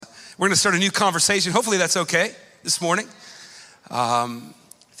We're going to start a new conversation. Hopefully that's okay this morning. I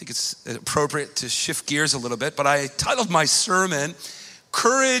think it's appropriate to shift gears a little bit, but I titled my sermon,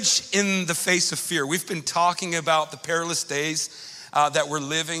 Courage in the Face of Fear. We've been talking about the perilous days that we're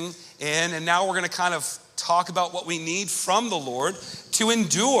living in, and now we're going to kind of talk about what we need from the Lord to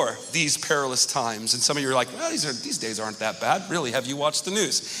endure these perilous times. And some of you are like, well, these days aren't that bad. Really, have you watched the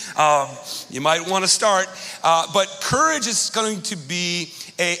news? You might want to start. But courage is going to be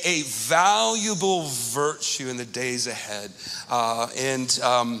a valuable virtue in the days ahead.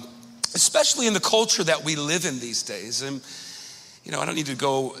 Especially in the culture that we live in these days. And, I don't need to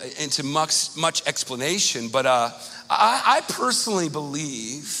go into much explanation, but I personally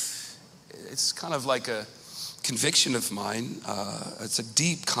believe, it's kind of like a conviction of mine. It's a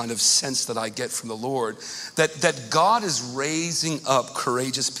deep kind of sense that I get from the Lord that God is raising up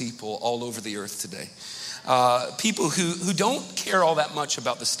courageous people all over the earth today. People who don't care all that much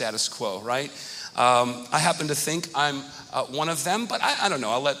about the status quo, right? I happen to think I'm one of them, but I don't know.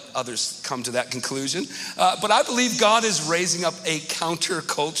 I'll let others come to that conclusion. But I believe God is raising up a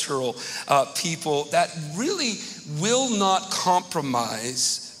countercultural people that really will not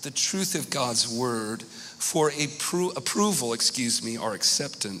compromise the truth of God's word for approval, or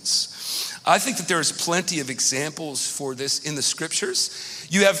acceptance. I think that there's plenty of examples for this in the scriptures.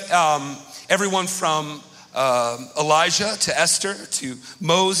 You have everyone from Elijah to Esther to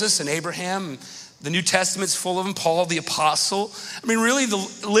Moses and Abraham. The New Testament's full of them, Paul the apostle. I mean, really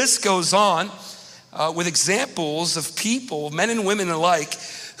the list goes on with examples of people, men and women alike,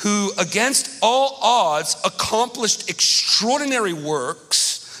 who against all odds accomplished extraordinary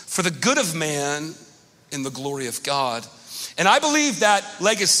works for the good of man in the glory of God. And I believe that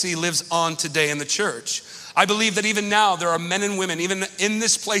legacy lives on today in the church. I believe that even now there are men and women, even in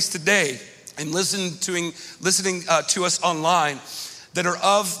this place today, and listening to us online, that are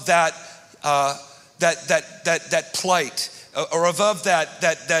of that plight, or of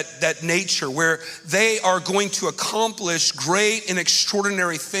that nature, where they are going to accomplish great and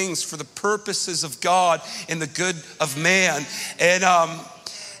extraordinary things for the purposes of God and the good of man. And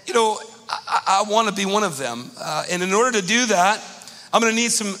I want to be one of them. And in order to do that, I'm going to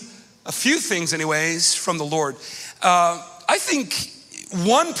need a few things anyways from the Lord. I think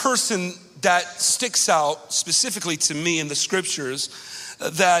one person that sticks out specifically to me in the scriptures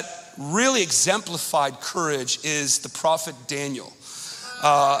that really exemplified courage is the prophet Daniel.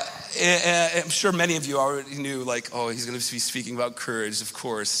 And I'm sure many of you already knew, he's going to be speaking about courage. Of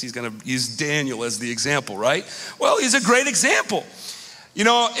course, he's going to use Daniel as the example, right? Well, he's a great example.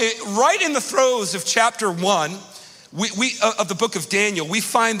 Right in the throes of chapter 1 of the book of Daniel, we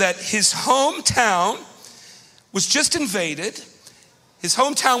find that his hometown was just invaded. His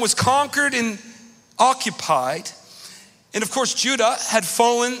hometown was conquered and occupied. And of course, Judah had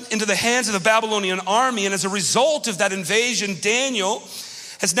fallen into the hands of the Babylonian army. And as a result of that invasion, Daniel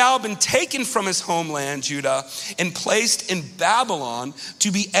has now been taken from his homeland, Judah, and placed in Babylon to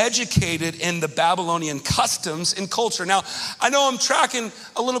be educated in the Babylonian customs and culture. Now, I know I'm tracking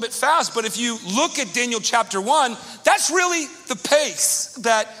a little bit fast, but if you look at Daniel chapter 1, that's really the pace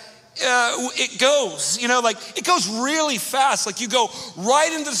that it goes. It goes really fast. You go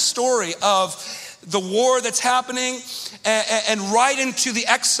right into the story of the war that's happening and right into the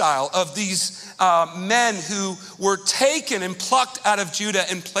exile of these men who were taken and plucked out of Judah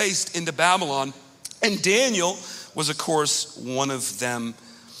and placed into Babylon. And Daniel was, of course, one of them,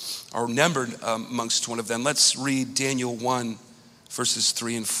 or numbered amongst one of them. Let's read Daniel 1, verses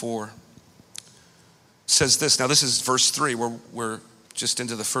 3 and 4. It says this. Now, this is verse 3. We're just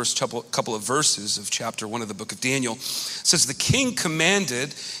into the first couple of verses of chapter 1 of the book of Daniel. It says, the king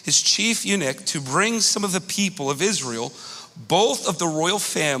commanded his chief eunuch to bring some of the people of Israel, both of the royal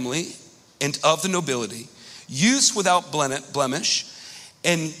family and of the nobility, youths without blemish,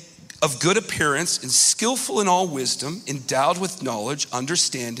 and of good appearance, and skillful in all wisdom, endowed with knowledge,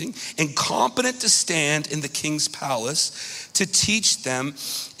 understanding, and competent to stand in the king's palace, to teach them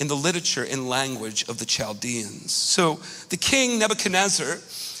in the literature and language of the Chaldeans. So the king Nebuchadnezzar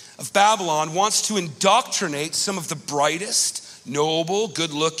of Babylon wants to indoctrinate some of the brightest, noble,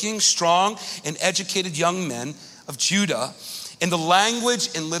 good-looking, strong, and educated young men of Judah in the language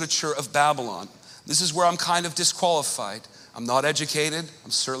and literature of Babylon. This is where I'm kind of disqualified. I'm not educated.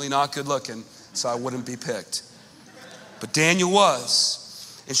 I'm certainly not good looking, so I wouldn't be picked. But Daniel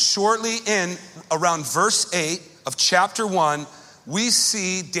was. And shortly in around verse 8 of chapter 1, we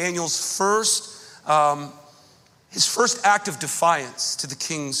see Daniel's first act of defiance to the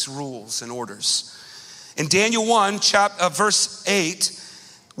king's rules and orders. In Daniel 1, verse 8,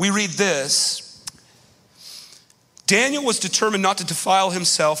 we read this. Daniel was determined not to defile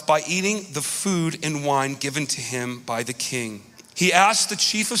himself by eating the food and wine given to him by the king. He asked the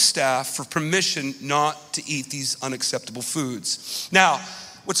chief of staff for permission not to eat these unacceptable foods. Now,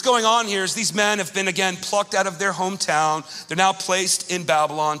 what's going on here is these men have been again plucked out of their hometown. They're now placed in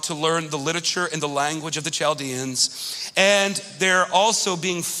Babylon to learn the literature and the language of the Chaldeans. And they're also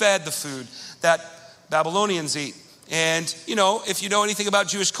being fed the food that Babylonians eat. And, if you know anything about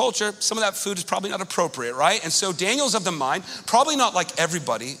Jewish culture, some of that food is probably not appropriate, right? And so Daniel's of the mind, probably not like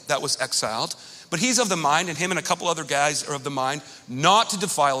everybody that was exiled, but he's of the mind, and him and a couple other guys are of the mind, not to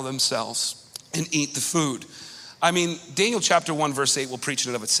defile themselves and eat the food. I mean, Daniel chapter 1, verse 8 will preach in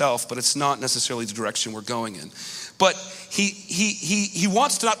and of itself, but it's not necessarily the direction we're going in. But he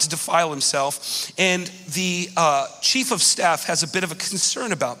wants not to defile himself, and the chief of staff has a bit of a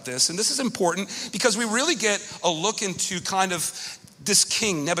concern about this. And this is important because we really get a look into kind of this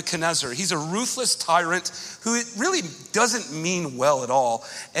king, Nebuchadnezzar. He's a ruthless tyrant who it really doesn't mean well at all.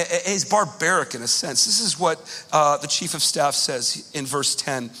 He's barbaric in a sense. This is what the chief of staff says in verse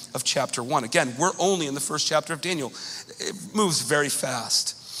 10 of chapter 1. Again, we're only in the first chapter of Daniel. It moves very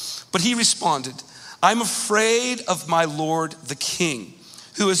fast. But he responded, I'm afraid of my lord the king,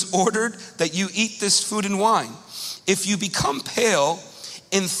 who has ordered that you eat this food and wine. If you become pale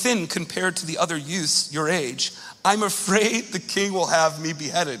and thin compared to the other youths your age, I'm afraid the king will have me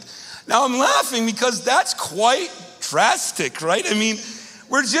beheaded. Now I'm laughing because that's quite drastic, right? I mean,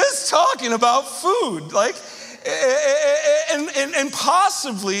 we're just talking about food, and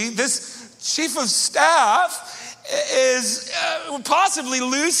possibly this chief of staff would possibly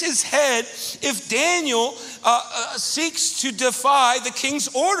lose his head if Daniel seeks to defy the king's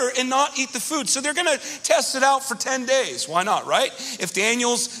order and not eat the food. So they're gonna test it out for 10 days. Why not, right? If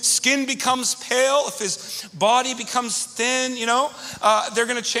Daniel's skin becomes pale, if his body becomes thin, they're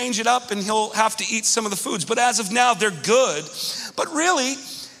gonna change it up and he'll have to eat some of the foods. But as of now, they're good. But really,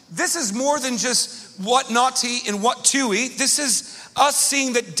 this is more than just what not to eat and what to eat. This is us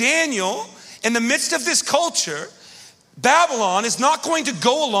seeing that Daniel, in the midst of this culture, Babylon is not going to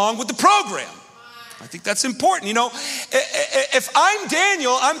go along with the program. I think that's important. If I'm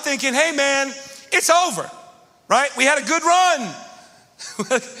Daniel, I'm thinking, hey man, it's over, right? We had a good run.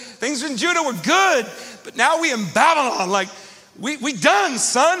 Things in Judah were good, but now we in Babylon, we done,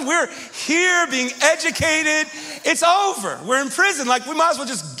 son. We're here being educated. It's over. We're in prison. We might as well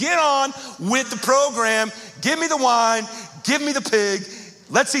just get on with the program. Give me the wine, give me the pig.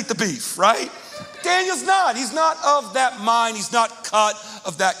 Let's eat the beef, right? Daniel's not. He's not of that mind. He's not cut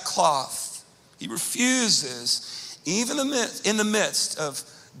of that cloth. He refuses, even in the midst of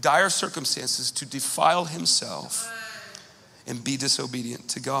dire circumstances, to defile himself and be disobedient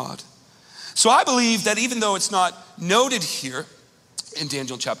to God. So I believe that even though it's not noted here in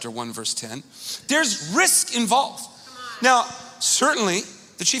Daniel chapter 1, verse 10, there's risk involved. Now, certainly,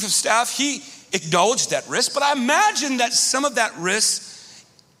 the chief of staff, he acknowledged that risk, but I imagine that some of that risk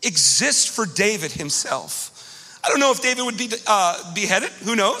exists for David himself. I don't know if David would be beheaded,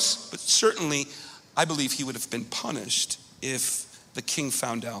 who knows? But certainly, I believe he would have been punished if the king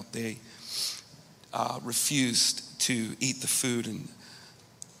found out they refused to eat the food and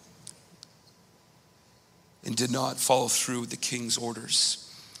did not follow through with the king's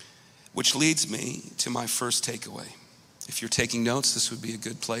orders. Which leads me to my first takeaway. If you're taking notes, this would be a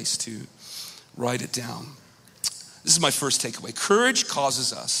good place to write it down. This is my first takeaway. Courage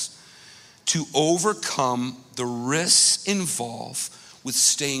causes us to overcome the risks involved with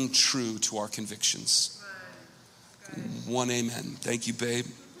staying true to our convictions. One amen. Thank you, babe.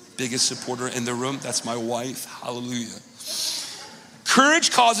 Biggest supporter in the room. That's my wife. Hallelujah. Courage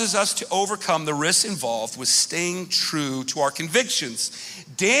causes us to overcome the risks involved with staying true to our convictions.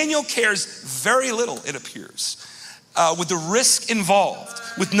 Daniel cares very little, it appears, with the risk involved,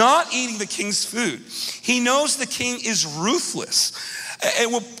 with not eating the king's food. He knows the king is ruthless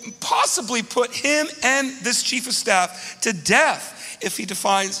and will possibly put him and this chief of staff to death if he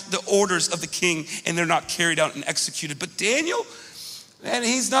defies the orders of the king and they're not carried out and executed. But Daniel, man,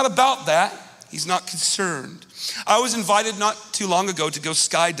 he's not about that. He's not concerned. I was invited not too long ago to go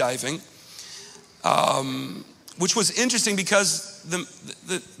skydiving, which was interesting because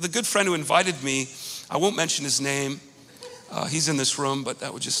the good friend who invited me, I won't mention his name. He's in this room, but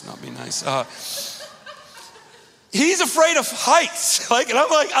that would just not be nice. He's afraid of heights. And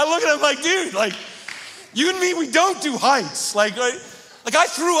I look at him like, dude, you and me, we don't do heights. Like I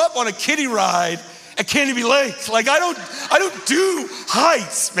threw up on a kiddie ride at Canopy Lake. I don't do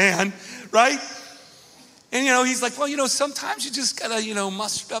heights, man, right? And he's like, well, sometimes you just gotta,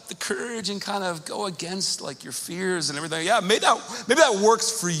 muster up the courage and kind of go against your fears and everything. Yeah, maybe that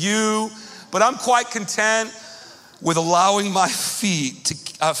works for you, but I'm quite content. with allowing my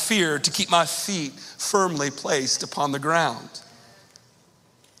fear to keep my feet firmly placed upon the ground.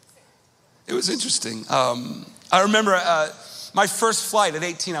 It was interesting. I remember my first flight at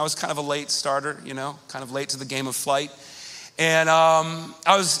 18, I was kind of a late starter, kind of late to the game of flight. And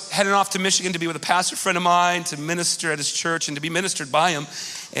I was heading off to Michigan to be with a pastor friend of mine, to minister at his church and to be ministered by him.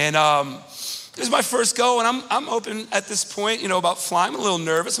 And it was my first go, and I'm open at this point, about flying. I'm a little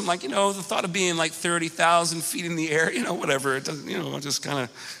nervous. I'm like, the thought of being like 30,000 feet in the air, whatever. It doesn't, it just kind of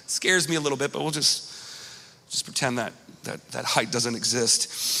scares me a little bit, but we'll just pretend that height doesn't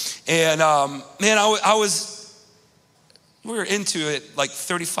exist. And we were into it like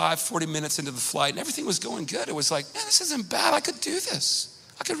 35, 40 minutes into the flight, and everything was going good. It was like, man, this isn't bad. I could do this.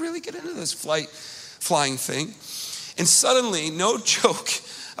 I could really get into this flying thing. And suddenly, no joke,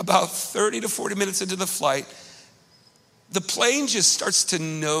 about 30 to 40 minutes into the flight, the plane just starts to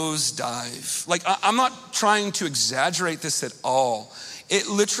nosedive. Like, I'm not trying to exaggerate this at all. It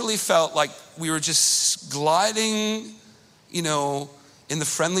literally felt like we were just gliding, in the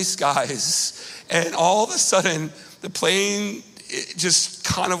friendly skies. And all of a sudden, the plane just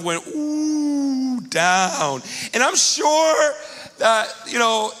kind of went, ooh, down. And I'm sure that,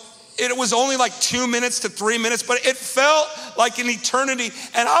 it was only like 2 minutes to 3 minutes, but it felt like an eternity.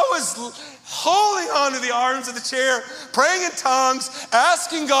 And I was holding on to the arms of the chair, praying in tongues,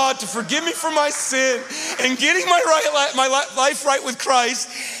 asking God to forgive me for my sin and getting my life right with Christ.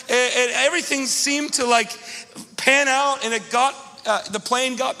 And everything seemed to like pan out, and the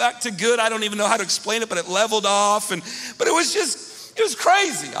plane got back to good. I don't even know how to explain it, but it leveled off. But it was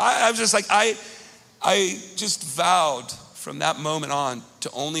crazy. I was just like, I just vowed from that moment on to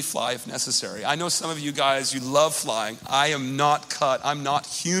only fly if necessary. I know some of you guys, you love flying. I am not cut. I'm not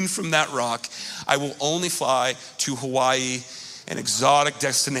hewn from that rock. I will only fly to Hawaii and exotic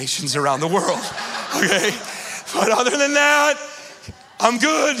destinations around the world, okay? But other than that, I'm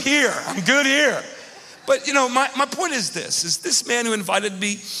good here. But my point is this man who invited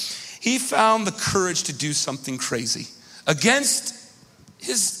me, he found the courage to do something crazy against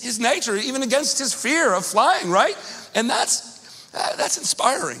his nature, even against his fear of flying, right? And that's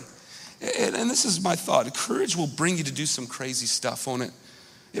inspiring. And this is my thought. Courage will bring you to do some crazy stuff, won't it?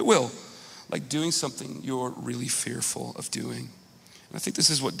 It will. Like doing something you're really fearful of doing. And I think this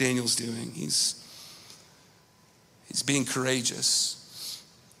is what Daniel's doing. He's being courageous.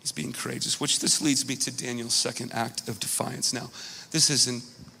 He's being courageous, which this leads me to Daniel's second act of defiance. Now, this is in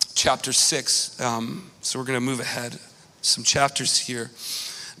chapter 6, so we're going to move ahead some chapters here.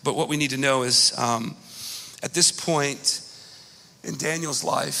 But what we need to know is at this point in Daniel's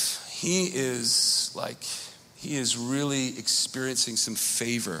life, he is really experiencing some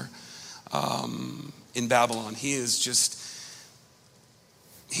favor in Babylon. He's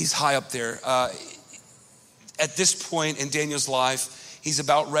high up there. At this point in Daniel's life, he's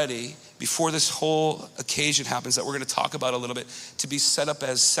about ready, before this whole occasion happens that we're going to talk about a little bit, to be set up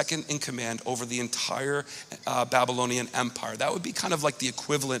as second in command over the entire Babylonian Empire. That would be kind of like the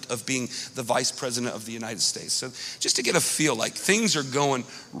equivalent of being the vice president of the United States. So just to get a feel, like things are going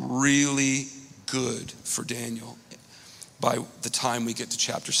really good for Daniel by the time we get to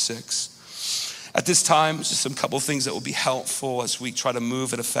chapter 6. At this time, just some couple things that will be helpful as we try to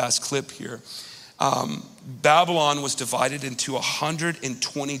move at a fast clip here. Babylon was divided into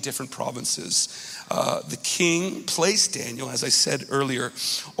 120 different provinces. The king placed Daniel, as I said earlier,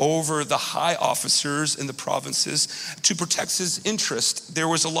 over the high officers in the provinces to protect his interest. There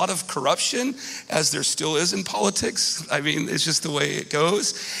was a lot of corruption, as there still is in politics. I mean, it's just the way it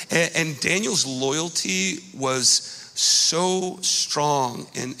goes. And Daniel's loyalty was so strong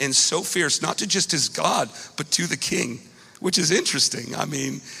and so fierce, not to just his God, but to the king, which is interesting. I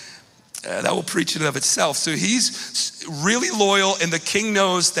mean, that will preach in and of itself. So he's really loyal, and the king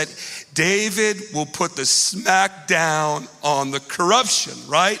knows that David will put the smack down on the corruption,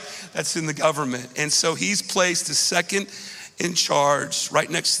 right? That's in the government. And so he's placed as second in charge, right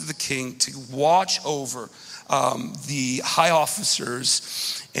next to the king, to watch over the high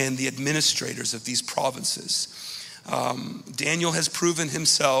officers and the administrators of these provinces. Daniel has proven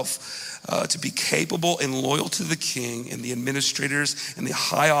himself to be capable and loyal to the king, and the administrators and the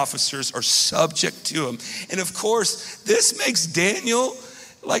high officers are subject to him. And of course, this makes Daniel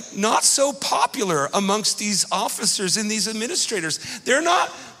not so popular amongst these officers and these administrators.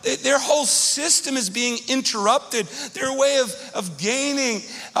 Their whole system is being interrupted. Their way of gaining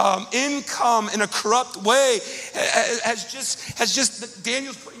income in a corrupt way has just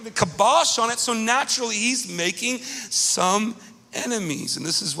Daniel's putting the kibosh on it. So naturally, he's making some enemies. And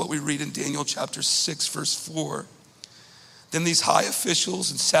this is what we read in Daniel chapter 6, verse 4. Then these high officials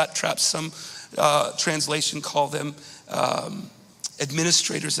and satraps, some translation call them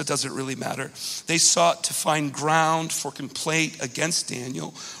administrators. It doesn't really matter. They sought to find ground for complaint against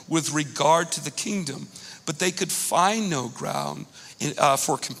Daniel with regard to the kingdom, but they could find no ground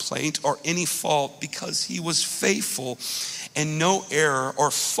for complaint or any fault because he was faithful and no error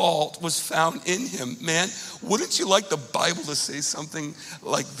or fault was found in him. Man, wouldn't you like the Bible to say something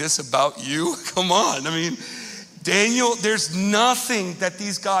like this about you? Come on. I mean, Daniel, there's nothing that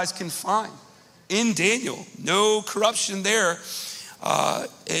these guys can find in Daniel. No corruption there.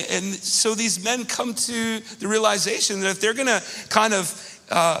 And so these men come to the realization that if they're gonna kind of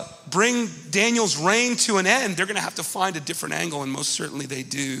bring Daniel's reign to an end, they're gonna have to find a different angle, and most certainly they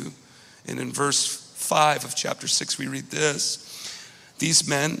do. And in verse 5 of chapter 6, we read this. These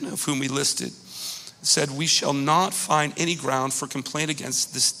men, of whom we listed, said, "We shall not find any ground for complaint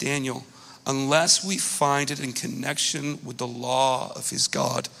against this Daniel unless we find it in connection with the law of his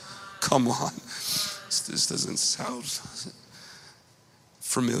God." Come on. This doesn't sound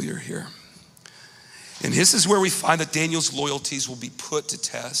familiar here. And this is where we find that Daniel's loyalties will be put to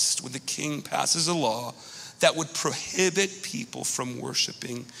test when the king passes a law that would prohibit people from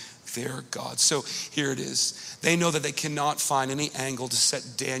worshiping their God. So here it is. They know that they cannot find any angle to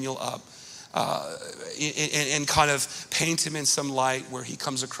set Daniel up and kind of paint him in some light where he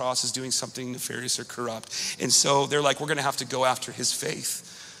comes across as doing something nefarious or corrupt. And so they're like, we're gonna have to go after his faith,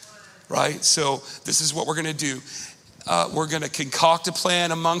 right? So this is what we're gonna do. We're gonna concoct a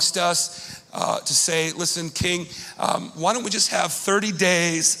plan amongst us to say, listen, king, why don't we just have 30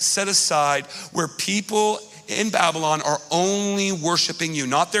 days set aside where people in Babylon are only worshiping you,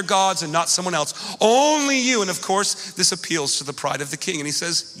 not their gods and not someone else, only you. And of course, this appeals to the pride of the king. And he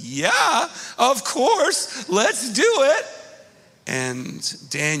says, yeah, of course, let's do it. And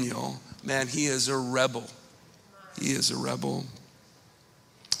Daniel, man, he is a rebel. He is a rebel.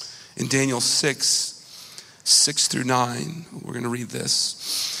 In Daniel 6 through 9, we're gonna read this.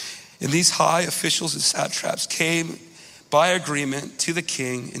 And these high officials and satraps came by agreement to the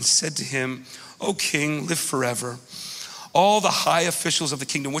king and said to him, "O king, live forever." All the high officials of the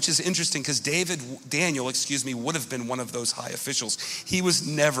kingdom, which is interesting because Daniel would have been one of those high officials. He was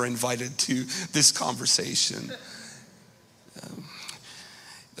never invited to this conversation.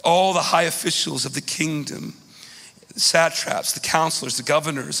 All the high officials of the kingdom, the satraps, the counselors, the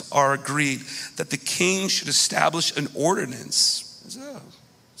governors are agreed that the king should establish an ordinance.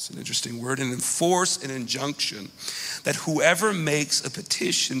 It's an interesting word, and enforce an injunction that whoever makes a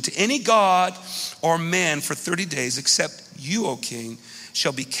petition to any god or man for 30 days, except you, O king,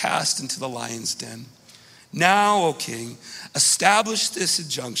 shall be cast into the lion's den. Now, O king, establish this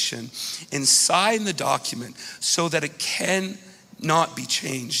injunction and sign the document so that it cannot be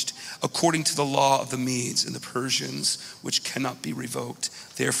changed according to the law of the Medes and the Persians, which cannot be revoked.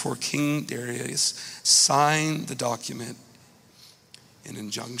 Therefore, King Darius signed the document, an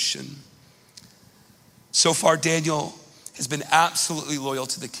injunction. So far, Daniel has been absolutely loyal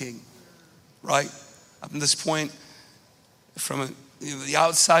to the king, right? Up to this point, from the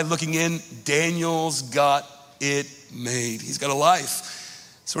outside looking in, Daniel's got it made. He's got a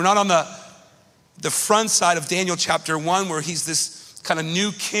life. So we're not on the front side of Daniel chapter 1 where he's this kind of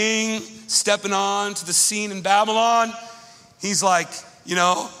new king stepping on to the scene in Babylon. He's like,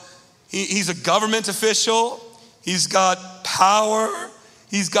 he's a government official. He's got power.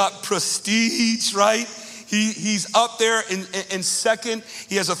 He's got prestige, right? He's up there in second.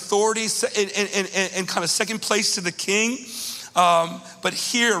 He has authority and kind of second place to the king. But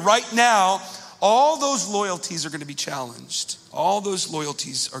here, right now, all those loyalties are going to be challenged. All those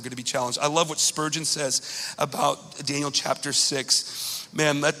loyalties are going to be challenged. I love what Spurgeon says about Daniel chapter 6.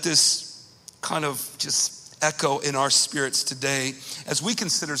 Man, let this kind of just echo in our spirits today as we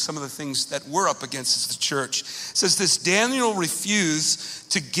consider some of the things that we're up against as the church. It says this: Daniel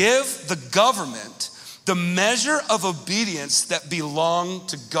refused to give the government the measure of obedience that belonged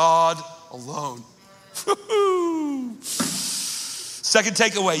to God alone. Second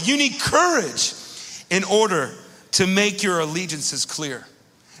takeaway, you need courage in order to make your allegiances clear.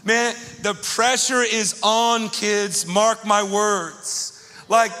 Man, the pressure is on, kids, mark my words.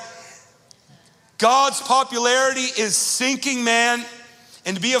 Like, God's popularity is sinking, man.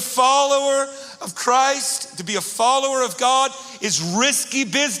 And to be a follower of Christ, to be a follower of God is risky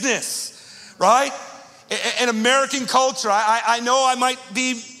business, right? In American culture, I know I might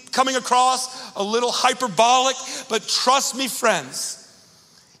be coming across a little hyperbolic, but trust me, friends,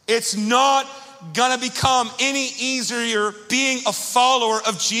 it's not gonna become any easier being a follower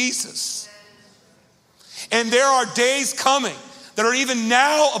of Jesus. And there are days coming that are even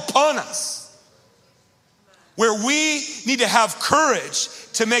now upon us where we need to have courage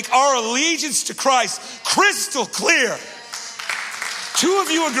to make our allegiance to Christ crystal clear. 2 of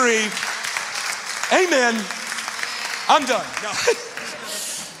you agree. Amen. I'm done. No.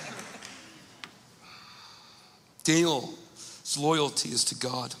 Daniel's loyalty is to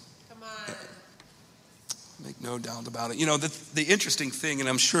God. Come on. Make no doubt about it. You know, the interesting thing, and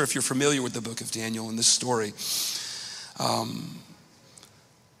I'm sure if you're familiar with the book of Daniel and this story,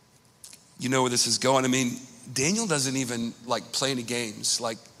 you know where this is going. I mean, Daniel doesn't even like play any games.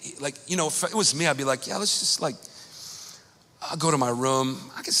 Like, you know, if it was me, I'd be like, yeah, let's just like, I'll go to my room.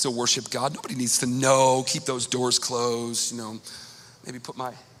 I can still worship God. Nobody needs to know. Keep those doors closed. You know, maybe put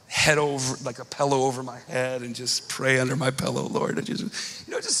my head over, like a pillow over my head and just pray under my pillow, Lord. And just,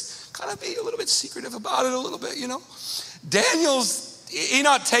 you know, just kind of be a little bit secretive about it a little bit, you know. Daniel's, he's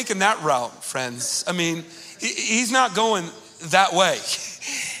not taking that route, friends. I mean, he's not going that way.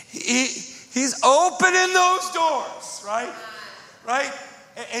 He's opening those doors, right? Right?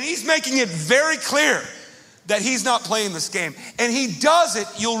 And he's making it very clear that he's not playing this game. And he does it,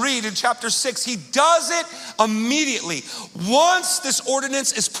 you'll read in chapter 6, he does it immediately. Once this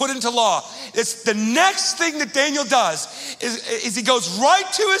ordinance is put into law, it's the next thing that Daniel does is he goes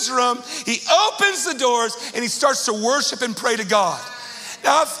right to his room, he opens the doors, and he starts to worship and pray to God.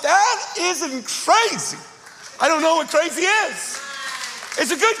 Now, if that isn't crazy, I don't know what crazy is.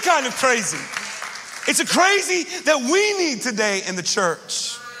 It's a good kind of crazy. It's a crazy that we need today in the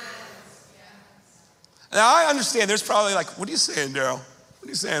church. Now, I understand there's probably like, what are you saying, Daryl? What are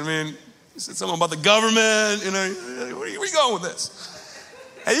you saying, man? You said something about the government, you know, where are you going with this?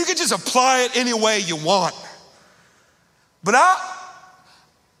 And you can just apply it any way you want. But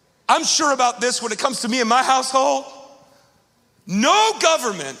I'm sure about this when it comes to me and my household. No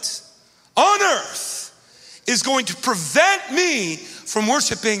government on earth is going to prevent me from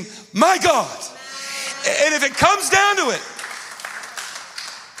worshiping my God. And if it comes down to it,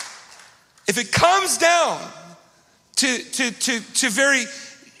 if it comes down to very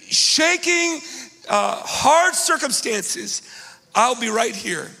shaking, hard circumstances, I'll be right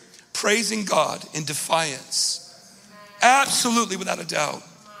here praising God in defiance. Absolutely, without a doubt.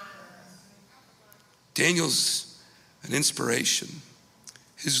 Daniel's an inspiration.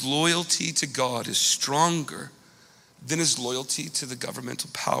 His loyalty to God is stronger than his loyalty to the governmental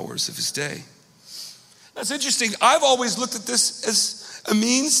powers of his day. That's interesting. I've always looked at this as a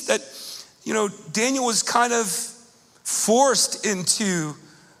means that, you know, Daniel was kind of forced into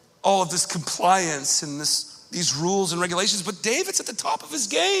all of this compliance and these rules and regulations, but David's at the top of his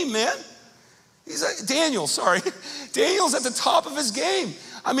game, man. Daniel's at the top of his game.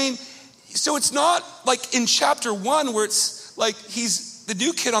 I mean, so it's not like in chapter 1 where it's like he's the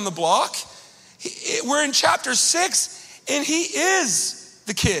new kid on the block. We're in chapter 6 and he is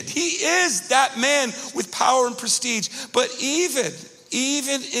the kid. He is that man with power and prestige. But even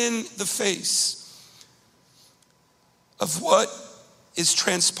in the face of what is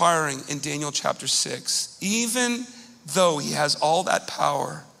transpiring in Daniel chapter 6, even though he has all that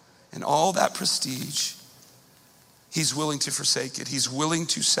power and all that prestige, he's willing to forsake it. He's willing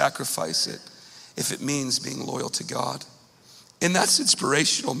to sacrifice it if it means being loyal to God. And that's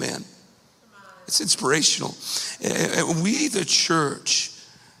inspirational, man. It's inspirational. And we the church,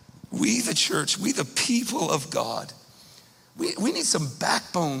 we the people of God, we need some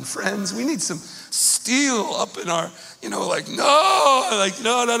backbone, friends. We need some steel up in our, no,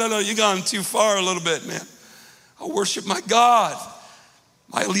 you've gone too far a little bit, man. I worship my God.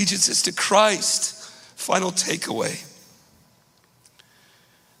 My allegiance is to Christ. Final takeaway.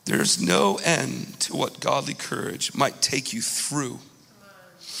 There's no end to what godly courage might take you through.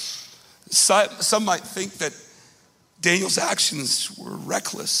 Some might think that Daniel's actions were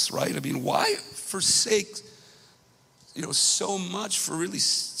reckless, right? I mean, why forsake, so much for really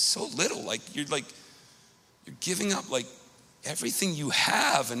so little? You're giving up everything you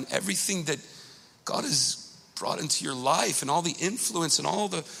have and everything that God has brought into your life and all the influence and all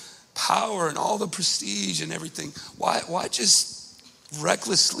the power and all the prestige and everything. Why just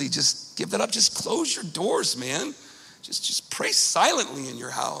recklessly just give that up? Just close your doors, man. Just pray silently in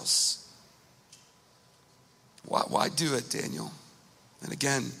your house. Why do it, Daniel? And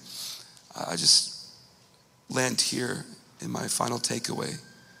again, I just land here in my final takeaway.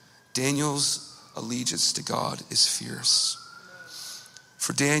 Daniel's allegiance to God is fierce.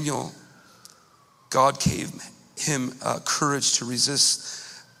 For Daniel, God gave him courage to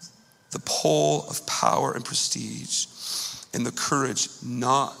resist the pull of power and prestige, and the courage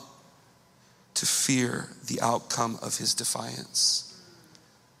not to fear the outcome of his defiance.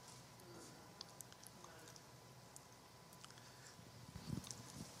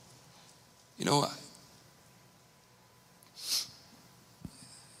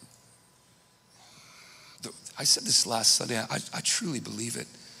 I said this last Sunday, I truly believe it.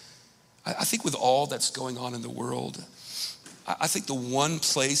 I think with all that's going on in the world, I think the one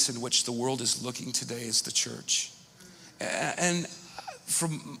place in which the world is looking today is the church. And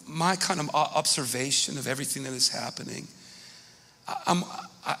from my kind of observation of everything that is happening,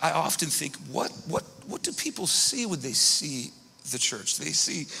 I often think, what do people see when they see the church? They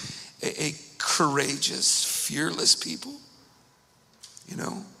see a courageous, fearless people, you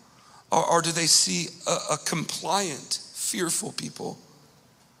know? Or do they see a compliant, fearful people?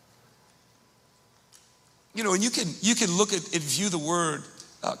 You know, and you can look at and view the word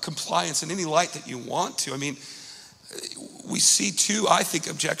compliance in any light that you want to. I mean, we see two, I think,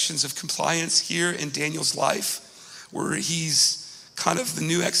 objections of compliance here in Daniel's life, where he's kind of the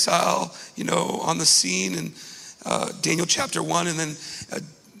new exile, you know, on the scene in Daniel chapter 1, and then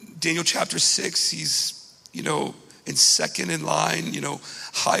Daniel chapter 6, he's, you know, in second in line, you know,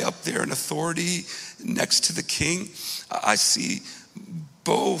 high up there in authority next to the king. I see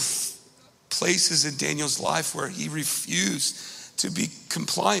both places in Daniel's life where he refused to be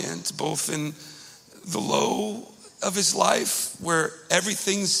compliant, both in the low of his life where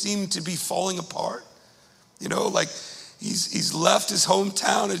everything seemed to be falling apart. You know, like he's left his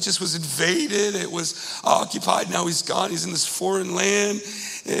hometown, it just was invaded, it was occupied, now he's gone, he's in this foreign land,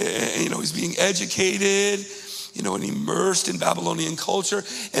 you know, he's being educated, you know, and immersed in Babylonian culture.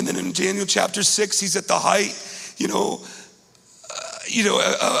 And then in Daniel chapter 6, he's at the height,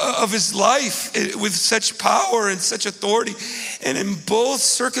 of his life with such power and such authority. And in both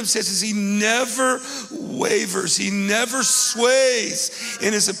circumstances, he never wavers. He never sways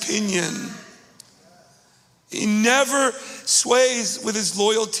in his opinion. He never sways with his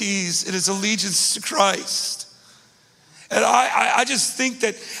loyalties and his allegiance to Christ. And I just think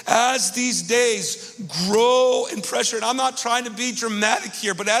that as these days grow in pressure, and I'm not trying to be dramatic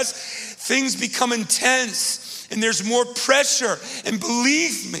here, but as things become intense and there's more pressure, and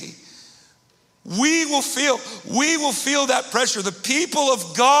believe me, we will feel that pressure. The people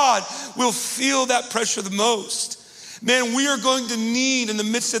of God will feel that pressure the most. Man, we are going to need in the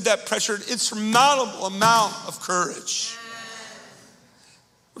midst of that pressure an insurmountable amount of courage.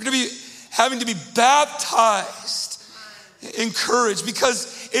 We're going to be having to be baptized in courage,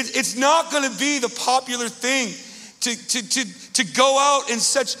 because it's not going to be the popular thing to go out in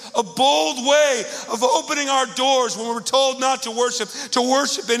such a bold way of opening our doors when we're told not to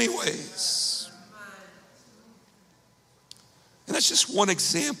worship anyways. And that's just one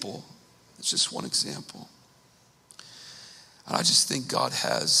example. It's just one example. And I just think God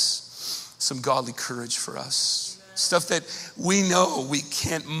has some godly courage for us. Stuff that we know we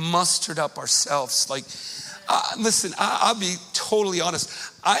can't muster it up ourselves. Like, listen, I'll be totally honest.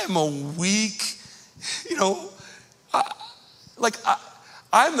 I am a weak,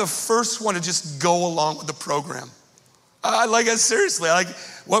 I'm the first one to just go along with the program. Seriously,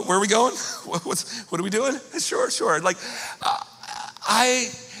 where are we going? What are we doing? Sure.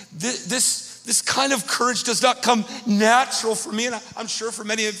 This kind of courage does not come natural for me, and I'm sure for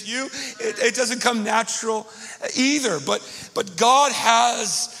many of you, it doesn't come natural either. But God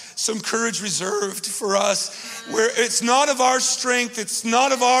has some courage reserved for us, where it's not of our strength, it's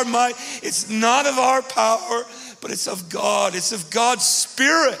not of our might, it's not of our power, but it's of God. It's of God's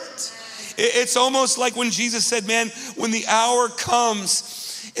Spirit. It's almost like when Jesus said, man, when the hour comes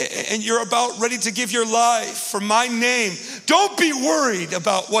and you're about ready to give your life for my name, don't be worried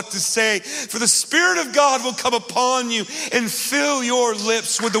about what to say, for the Spirit of God will come upon you and fill your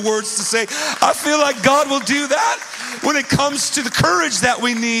lips with the words to say. I feel like God will do that when it comes to the courage that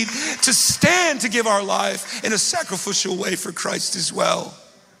we need to stand to give our life in a sacrificial way for Christ as well.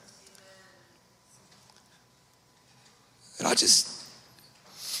 And I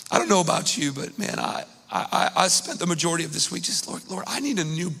don't know about you, but man, I spent the majority of this week just, Lord, I need a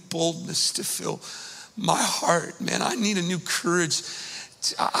new boldness to fill my heart, man. I need a new courage.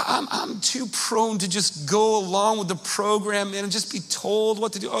 I'm too prone to just go along with the program, man, and just be told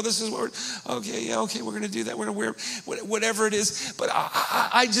what to do. Oh, this is what we're going to do that. We're going to wear whatever it is. But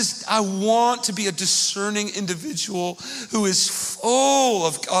I want to be a discerning individual who is full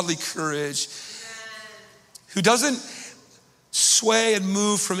of godly courage, who doesn't sway and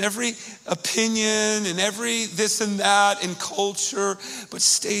move from every opinion and every this and that in culture, but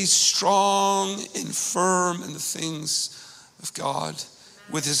stays strong and firm in the things of God,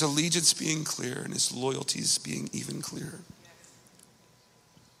 with his allegiance being clear and his loyalties being even clearer.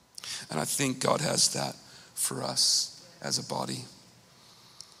 And I think God has that for us as a body.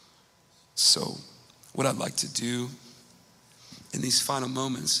 So what I'd like to do in these final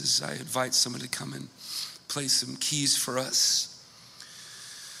moments is I invite someone to come and play some keys for us.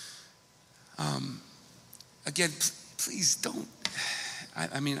 again, please don't,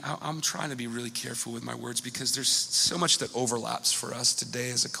 I'm trying to be really careful with my words because there's so much that overlaps for us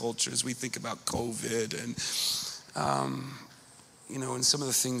today as a culture as we think about COVID and, and some of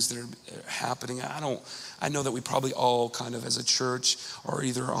the things that are happening. I know that we probably all kind of as a church are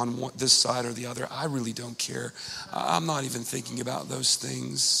either on this side or the other. I really don't care. I'm not even thinking about those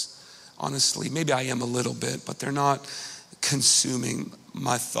things, honestly. Maybe I am a little bit, but they're not consuming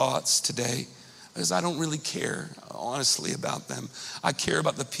my thoughts today because I don't really care, honestly, about them. I care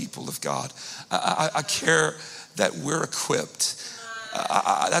about the people of God. I care that we're equipped.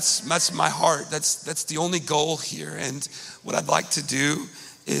 That's my heart. That's the only goal here. And what I'd like to do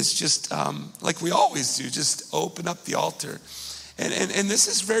is just, like we always do, just open up the altar. And this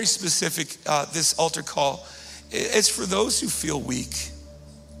is very specific, this altar call. It's for those who feel weak.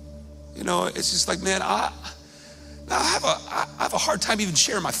 It's just like, man, I have a hard time even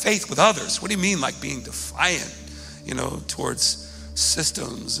sharing my faith with others. What do you mean, like being defiant, towards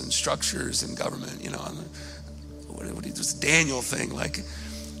systems and structures and government, what this Daniel thing, like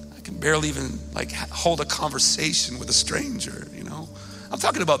I can barely even like hold a conversation with a stranger, I'm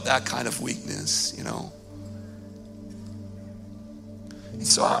talking about that kind of weakness, And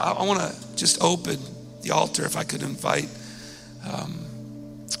so I want to just open the altar. If I could invite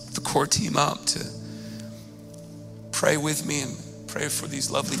the core team up to pray with me and pray for these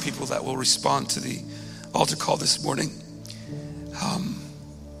lovely people that will respond to the altar call this morning.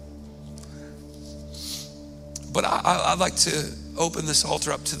 But I'd like to open this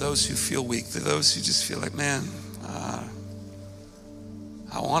altar up to those who feel weak, to those who just feel like, man,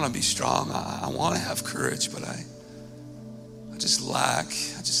 I want to be strong. I want to have courage, but I just lack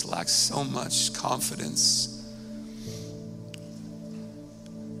so much confidence.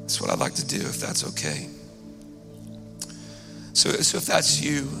 That's what I'd like to do, if that's okay. So if that's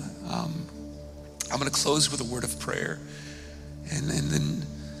you, I'm going to close with a word of prayer, and then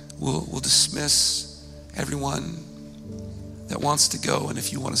we'll dismiss everyone that wants to go. And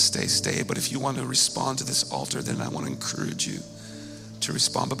if you want to stay. But if you want to respond to this altar, then I want to encourage you to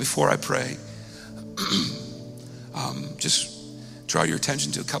respond. But before I pray, just draw your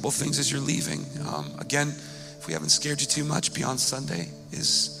attention to a couple things as you're leaving. Again, if we haven't scared you too much, Beyond Sunday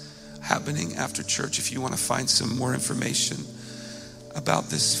is happening after church. If you want to find some more information about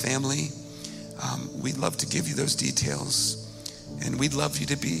this family, we'd love to give you those details. And we'd love you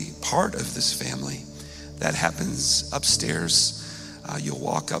to be part of this family. That happens upstairs. You'll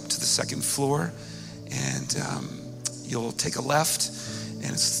walk up to the second floor and you'll take a left,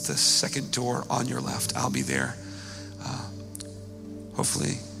 and it's the second door on your left. I'll be there.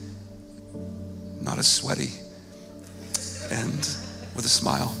 Hopefully not as sweaty and with a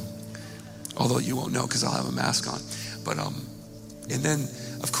smile. Although you won't know because I'll have a mask on. But and then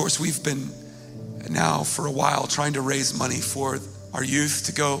of course we've been now for a while trying to raise money for our youth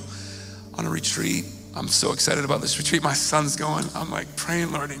to go on a retreat. I'm so excited about this retreat. My son's going. I'm like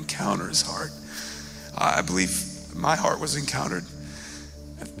praying, Lord, encounter his heart. I believe my heart was encountered.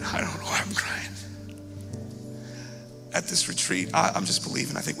 I don't know why I'm crying. At this retreat, I'm just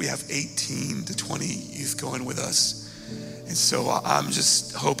believing. I think we have 18 to 20 youth going with us. And so I'm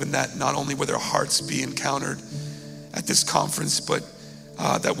just hoping that not only will their hearts be encountered at this conference, but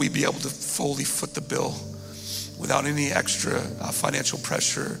that we be able to fully foot the bill without any extra financial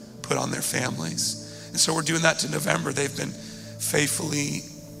pressure put on their families. And so we're doing that to November. They've been faithfully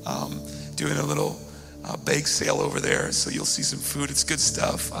doing a little bake sale over there. So you'll see some food. It's good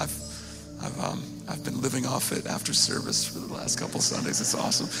stuff. I've been living off it after service for the last couple Sundays. It's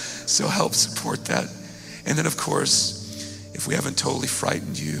awesome. So help support that. And then of course, if we haven't totally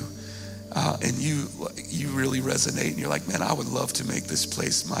frightened you, and you really resonate, and you're like, man, I would love to make this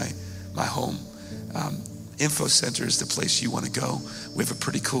place my home. Info Center is the place you want to go. We have a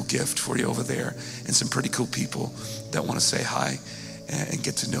pretty cool gift for you over there, and some pretty cool people that want to say hi and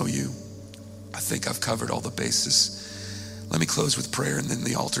get to know you. I think I've covered all the bases. Let me close with prayer, and then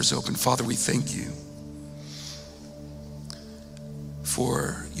the altar's open. Father, we thank you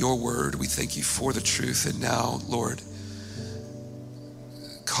for your word. We thank you for the truth. And now, Lord,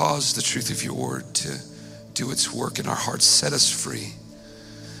 cause the truth of your word to do its work in our hearts. Set us free.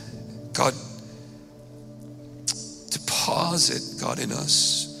 God, deposit, God, in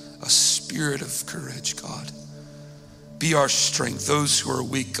us a spirit of courage, God. Be our strength. Those who are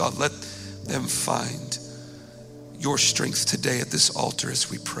weak, God, let them find your strength today at this altar as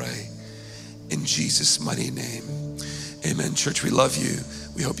we pray. In Jesus' mighty name, amen. Church, we love you.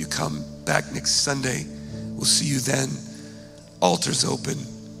 We hope you come back next Sunday. We'll see you then. Altar's open.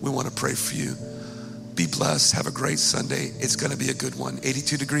 We want to pray for you. Be blessed. Have a great Sunday. It's going to be a good one.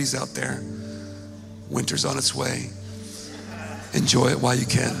 82 degrees out there. Winter's on its way. Enjoy it while you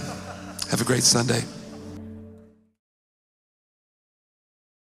can. Have a great Sunday.